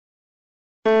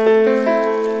Hi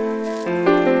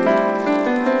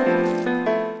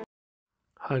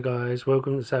guys,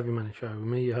 welcome to Savvy Money Show with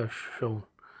me, your host Sean.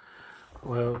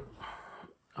 Well,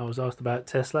 I was asked about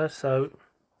Tesla, so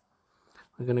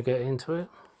we're going to get into it.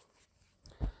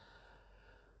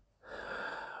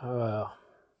 Well,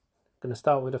 I'm going to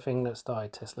start with the thing that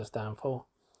started Tesla's downfall,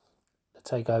 the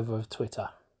takeover of Twitter.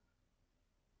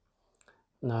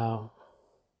 Now,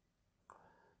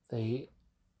 the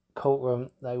courtroom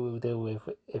they will deal with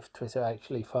if Twitter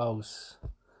actually files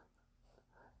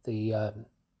the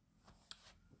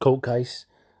court case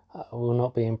will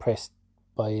not be impressed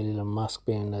by Elon Musk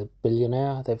being a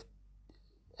billionaire. They're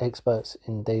experts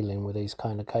in dealing with these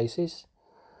kind of cases.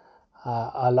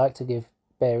 I like to give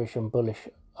bearish and bullish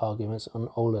arguments on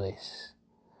all of this.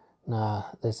 Now,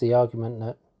 there's the argument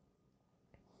that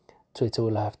Twitter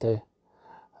will have to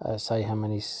say how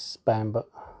many spam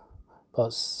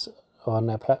bots are on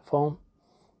their platform,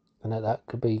 and that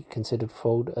could be considered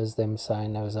fraud, as them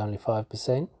saying there was only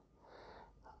 5%.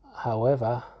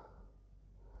 However,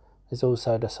 there's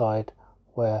also the side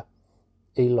where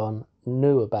Elon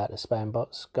knew about the spam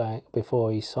bots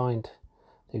before he signed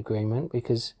the agreement,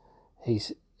 because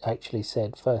he's actually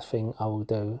said, first thing I will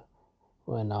do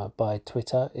when I buy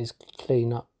Twitter is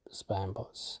clean up spam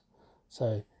bots.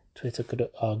 So Twitter could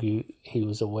argue he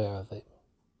was aware of it.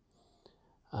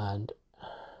 And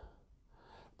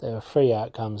there are three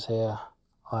outcomes here.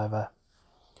 Either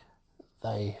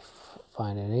they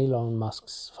find in Elon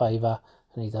Musk's favour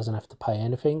and he doesn't have to pay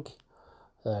anything.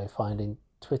 They find in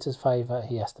Twitter's favour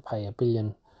he has to pay $1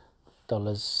 billion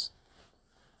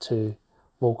to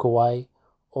walk away,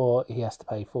 or he has to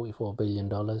pay $44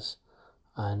 billion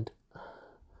and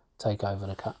take over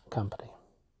the company.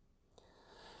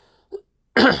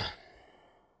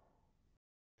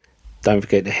 Don't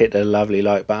forget to hit the lovely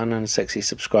like button and sexy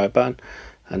subscribe button,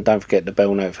 and don't forget the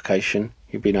bell notification.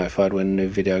 You'll be notified when a new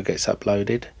video gets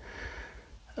uploaded.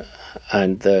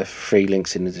 And the free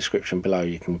links in the description below.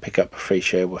 You can pick up a free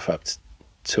share worth up to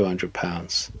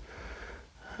 £200.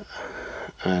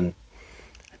 And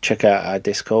check out our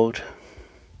Discord.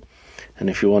 And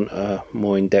if you want a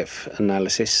more in-depth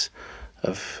analysis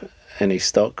of any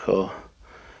stock or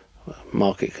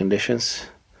market conditions,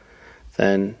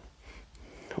 then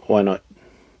why not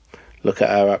look at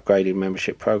our upgraded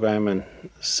membership program and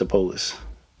support us.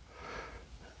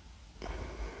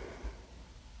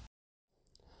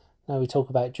 Now we talk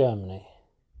about Germany.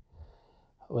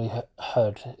 We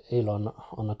heard Elon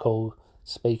on a call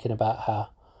speaking about how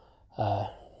a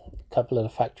couple of the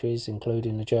factories,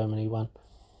 including the Germany one,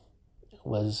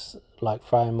 was like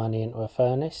throwing money into a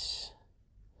furnace.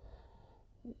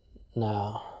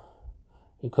 Now,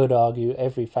 you could argue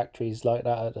every factory is like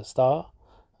that at the start,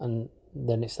 and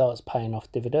then it starts paying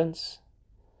off dividends.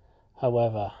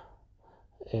 However,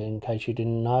 in case you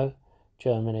didn't know,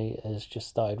 Germany has just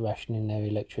started rationing their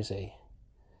electricity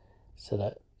so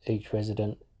that each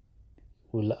resident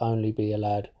will only be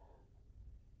allowed,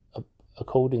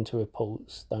 according to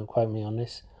reports, don't quote me on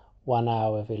this, 1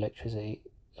 hour of electricity,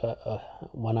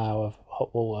 1 hour of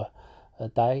hot water a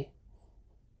day.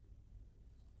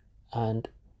 And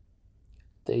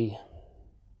the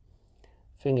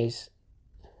thing is,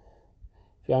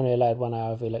 if you're only allowed 1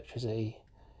 hour of electricity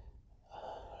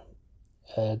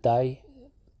a day,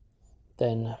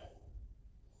 then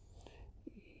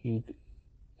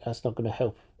that's not going to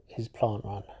help his plant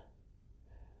run.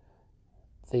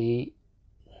 It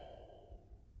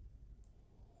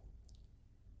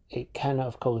can,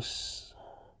 of course,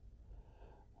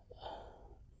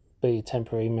 be a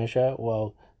temporary measure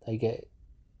while they get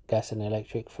gas and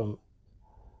electric from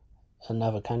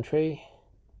another country,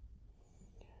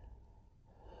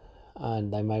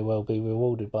 and they may well be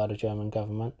rewarded by the German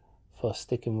government for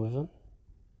sticking with them.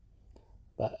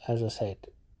 But as I said,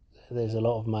 there's a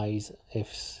lot of mays,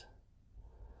 ifs.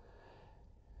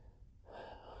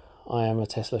 I am a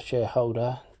Tesla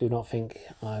shareholder. Do not think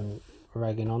I'm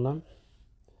ragging on them.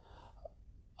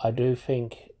 I do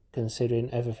think,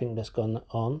 considering everything that's gone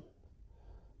on,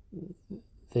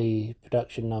 the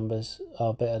production numbers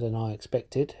are better than I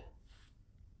expected.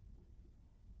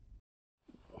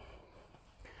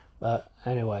 But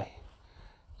anyway,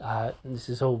 this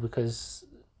is all because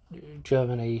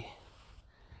Germany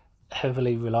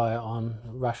heavily rely on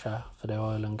Russia for their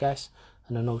oil and gas,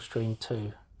 and the Nord Stream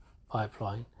 2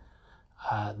 pipeline.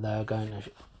 They're going to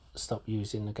stop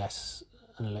using the gas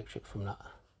and electric from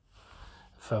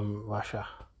Russia.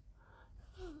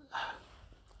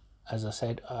 As I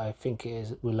said, I think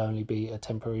will only be a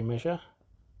temporary measure,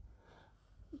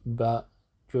 but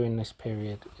during this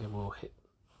period it will hit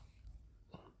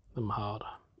them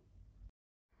harder.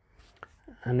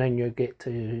 And then you get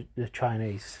to the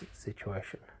Chinese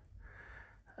situation.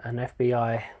 An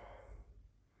FBI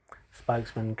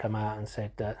spokesman come out and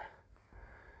said that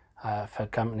for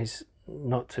companies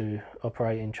not to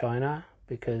operate in China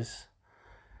because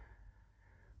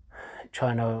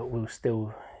China will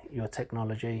steal your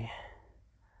technology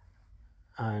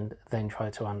and then try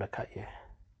to undercut you.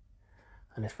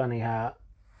 And it's funny how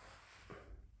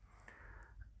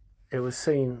it was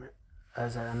seen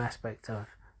as an aspect of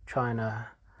China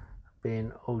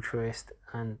being altruist,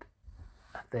 and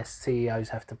their CEOs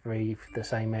have to breathe the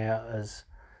same air as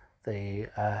the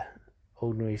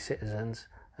ordinary citizens,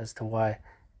 as to why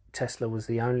Tesla was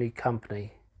the only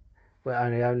company,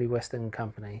 only Western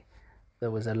company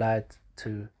that was allowed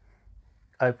to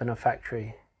open a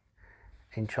factory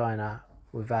in China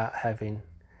without having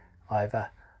either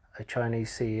a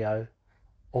Chinese CEO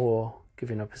or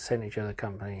giving a percentage of the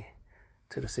company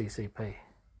to the CCP.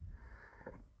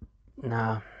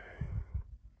 Now,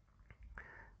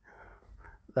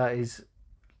 that is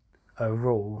a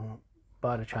rule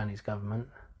by the Chinese government,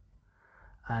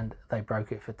 and they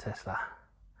broke it for Tesla.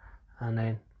 And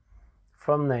then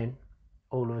from then,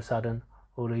 all of a sudden,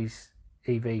 all these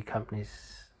EV companies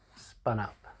spun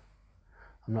up.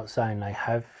 I'm not saying they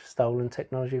have stolen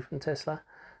technology from Tesla,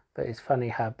 but it's funny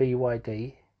how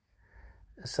BYD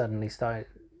suddenly started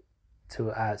to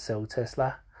outsell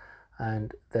Tesla,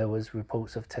 and there was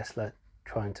reports of Tesla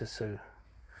trying to sue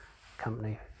the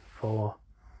company for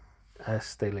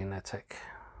stealing their tech,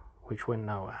 which went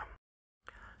nowhere.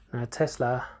 Now,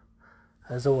 Tesla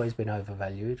has always been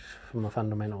overvalued from a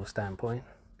fundamental standpoint,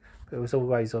 but it was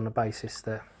always on the basis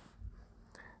that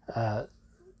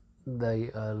they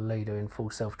are a leader in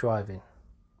full self-driving,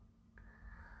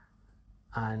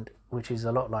 and which is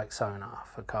a lot like sonar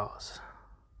for cars.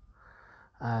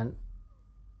 And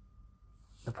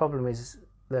the problem is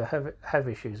they have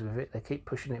issues with it. They keep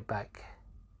pushing it back,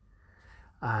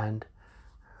 and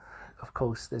of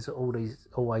course there's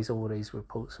always all these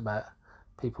reports about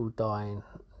people dying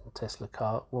in Tesla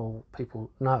car. Well,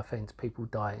 people, no offense, people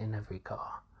die in every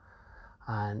car,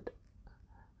 and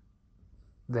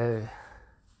they're,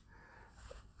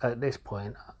 at this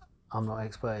point, I'm not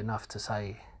expert enough to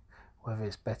say whether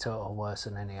it's better or worse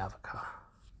than any other car.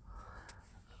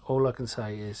 All I can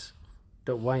say is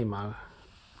that Waymo,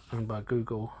 owned by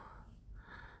Google,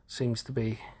 seems to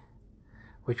be,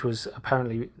 which was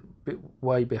apparently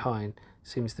way behind,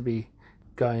 seems to be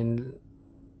going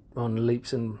on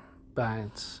leaps and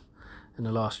bounds in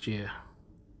the last year.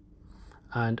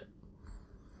 And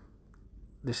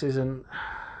this isn't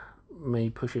me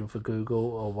pushing for Google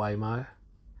or Waymo,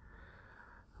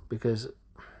 because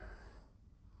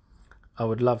I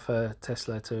would love for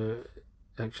Tesla to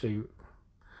actually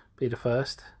be the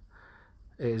first.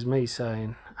 It is me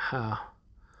saying how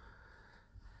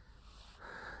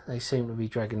they seem to be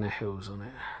dragging their heels on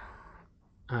it,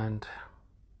 and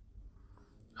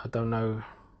I don't know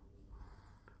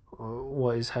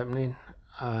what is happening,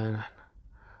 and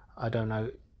I don't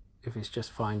know if it's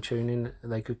just fine-tuning.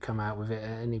 They could come out with it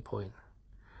at any point.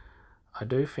 I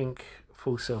do think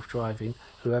full self-driving,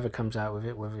 whoever comes out with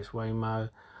it, whether it's Waymo,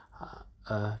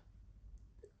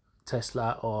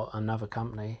 Tesla or another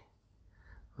company,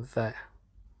 that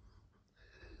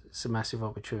it's a massive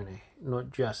opportunity,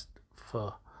 not just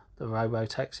for the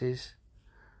robo-taxis,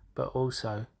 but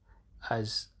also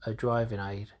as a driving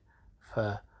aid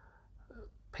for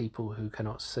people who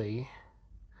cannot see,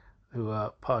 who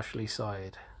are partially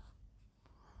sighted.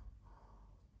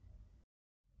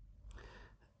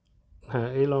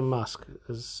 Elon Musk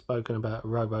has spoken about a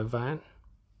robo-van.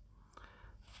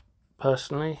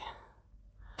 Personally,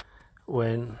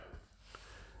 when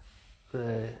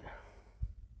there's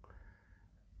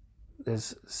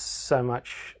so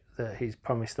much that he's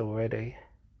promised already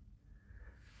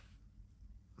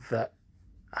that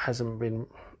hasn't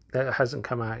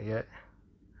come out yet,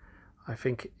 I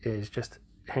think it is just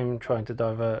him trying to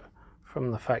divert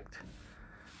from the fact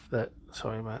that,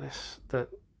 sorry about this, that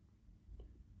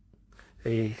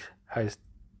he has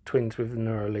twins with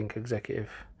Neuralink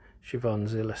executive Siobhan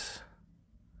Zillis.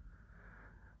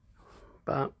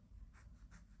 But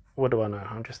what do I know?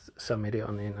 I'm just some idiot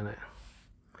on the internet.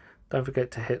 Don't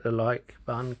forget to hit the like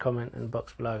button, comment in the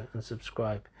box below, and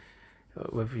subscribe.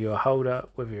 Whether you're a holder,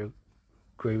 whether you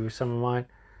agree with some of mine,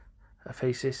 a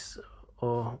thesis,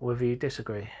 or whether you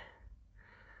disagree.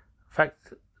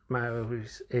 Fact matter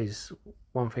is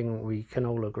one thing we can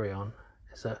all agree on,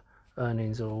 is that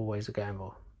earnings are always a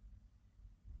gamble.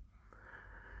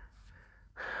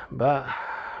 But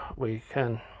we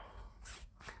can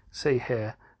see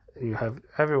here, you have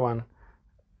everyone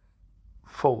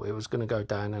thought it was going to go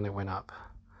down and it went up,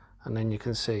 and then you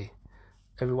can see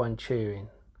everyone cheering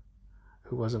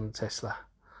who wasn't a Tesla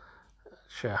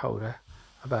shareholder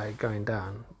about it going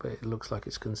down, but it looks like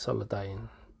it's consolidating,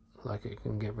 like it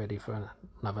can get ready for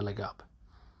another leg up.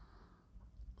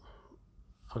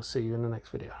 I'll see you in the next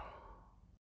video.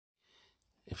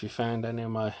 If you found any of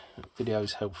my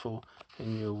videos helpful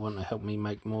and you want to help me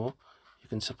make more, you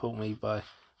can support me by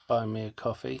buying me a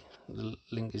coffee. The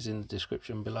link is in the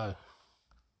description below.